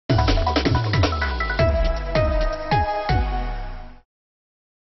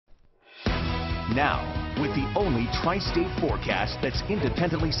with the only tri-state forecast that's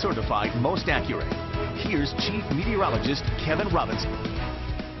independently certified most accurate. Here's Chief Meteorologist Kevin Robinson.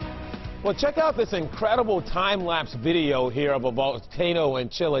 Well, check out this incredible time-lapse video here of a volcano in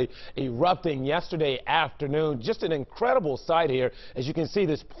Chile erupting yesterday afternoon. Just an incredible sight here. As you can see,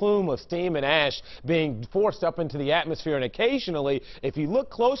 this plume of steam and ash being forced up into the atmosphere. And occasionally, if you look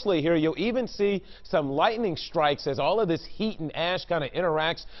closely here, you'll even see some lightning strikes as all of this heat and ash kind of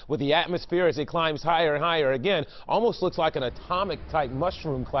interacts with the atmosphere as it climbs higher and higher. Again, almost looks like an atomic-type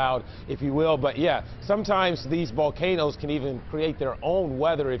mushroom cloud, if you will. But yeah, sometimes these volcanoes can even create their own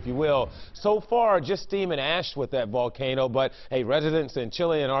weather, if you will. So far, just steam and ash with that volcano, but hey, residents in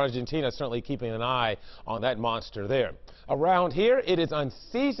Chile and Argentina are certainly keeping an eye on that monster there. Around here, it is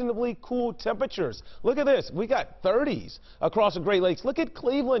unseasonably cool temperatures. Look at this. We got 30s across the Great Lakes. Look at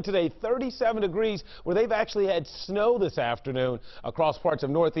Cleveland today, 37 degrees, where they've actually had snow this afternoon across parts of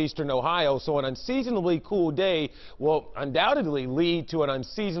northeastern Ohio. So an unseasonably cool day will undoubtedly lead to an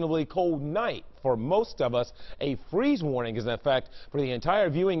unseasonably cold night. For most of us, a freeze warning is in effect for the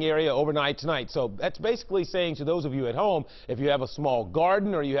entire viewing area overnight tonight. So that's basically saying to those of you at home, if you have a small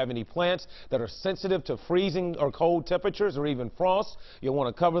garden or you have any plants that are sensitive to freezing or cold temperatures or even frost, you'll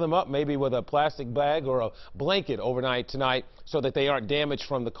want to cover them up maybe with a plastic bag or a blanket overnight tonight so that they aren't damaged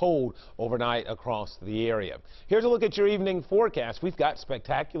from the cold overnight across the area. Here's a look at your evening forecast. We've got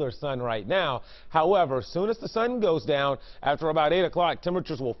spectacular sun right now. However, as soon as the sun goes down, after about 8 o'clock,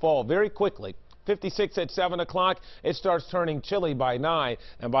 temperatures will fall very quickly. 56 at 7 o'clock, it starts turning chilly by 9,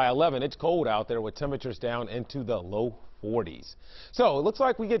 and by 11, it's cold out there with temperatures down into the low 40s. So it looks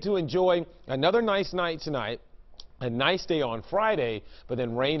like we get to enjoy another nice night tonight, a nice day on Friday, but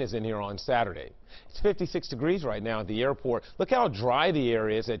then rain is in here on Saturday. It's 56 degrees right now at the airport. Look how dry the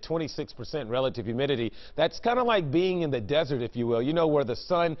area is at 26% relative humidity. That's kind of like being in the desert, if you will. You know, where the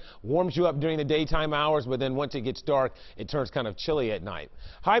sun warms you up during the daytime hours, but then once it gets dark, it turns kind of chilly at night.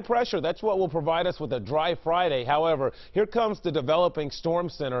 High pressure, that's what will provide us with a dry Friday. However, here comes the developing storm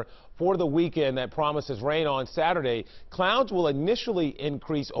center for the weekend that promises rain on Saturday. Clouds will initially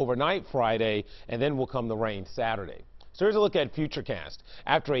increase overnight Friday, and then will come the rain Saturday. So here's a look at Futurecast.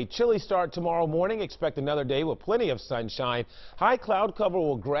 After a chilly start tomorrow morning, expect another day with plenty of sunshine. High cloud cover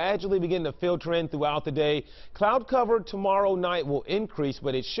will gradually begin to filter in throughout the day. Cloud cover tomorrow night will increase,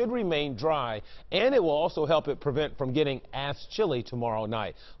 but it should remain dry, and it will also help it prevent from getting as chilly tomorrow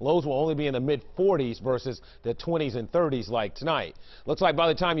night. Lows will only be in the mid-40s versus the 20s and 30s like tonight. Looks like by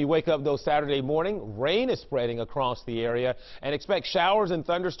the time you wake up though Saturday morning, rain is spreading across the area, and expect showers and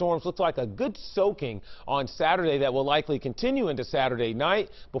thunderstorms. Looks like a good soaking on Saturday that will likely continue into Saturday night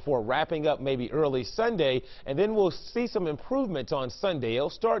before wrapping up maybe early Sunday, and then we'll see some improvements on Sunday. It'll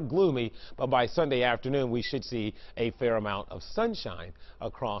start gloomy, but by Sunday afternoon we should see a fair amount of sunshine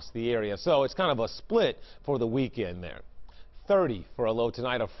across the area. So it's kind of a split for the weekend there. 30 for a low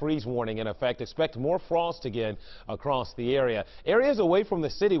tonight, a freeze warning in effect. Expect more frost again across the area. Areas away from the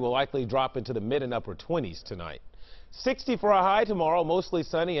city will likely drop into the mid and upper 20s tonight. 60 for a high tomorrow, mostly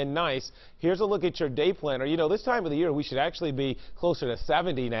sunny and nice. Here's a look at your day planner. You know, this time of the year we should actually be closer to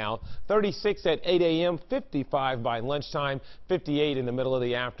 70 now. 36 at 8 a.m., 55 by lunchtime, 58 in the middle of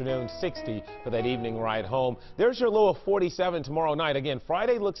the afternoon, 60 for that evening ride home. There's your low of 47 tomorrow night. Again,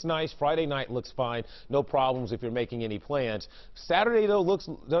 Friday looks nice. Friday night looks fine. No problems if you're making any plans. Saturday, though,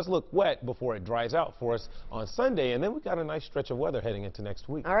 does look wet before it dries out for us on Sunday. And then we've got a nice stretch of weather heading into next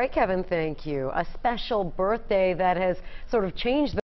week. All right, Kevin, thank you. A special birthday that has sort of changed the